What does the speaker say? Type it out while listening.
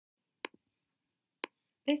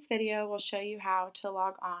This video will show you how to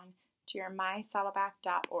log on to your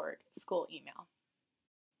mysaddleback.org school email.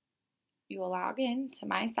 You will log in to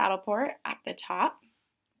MySaddleport at the top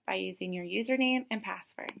by using your username and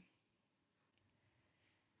password.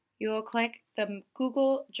 You will click the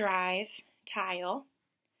Google Drive tile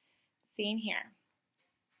seen here.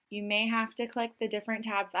 You may have to click the different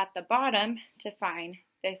tabs at the bottom to find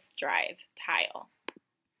this Drive tile.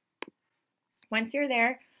 Once you're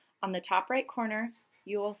there, on the top right corner,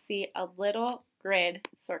 you will see a little grid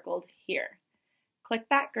circled here. Click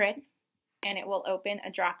that grid and it will open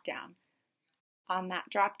a drop-down. On that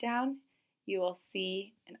drop-down, you will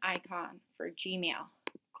see an icon for Gmail.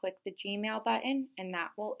 Click the Gmail button and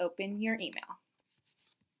that will open your email.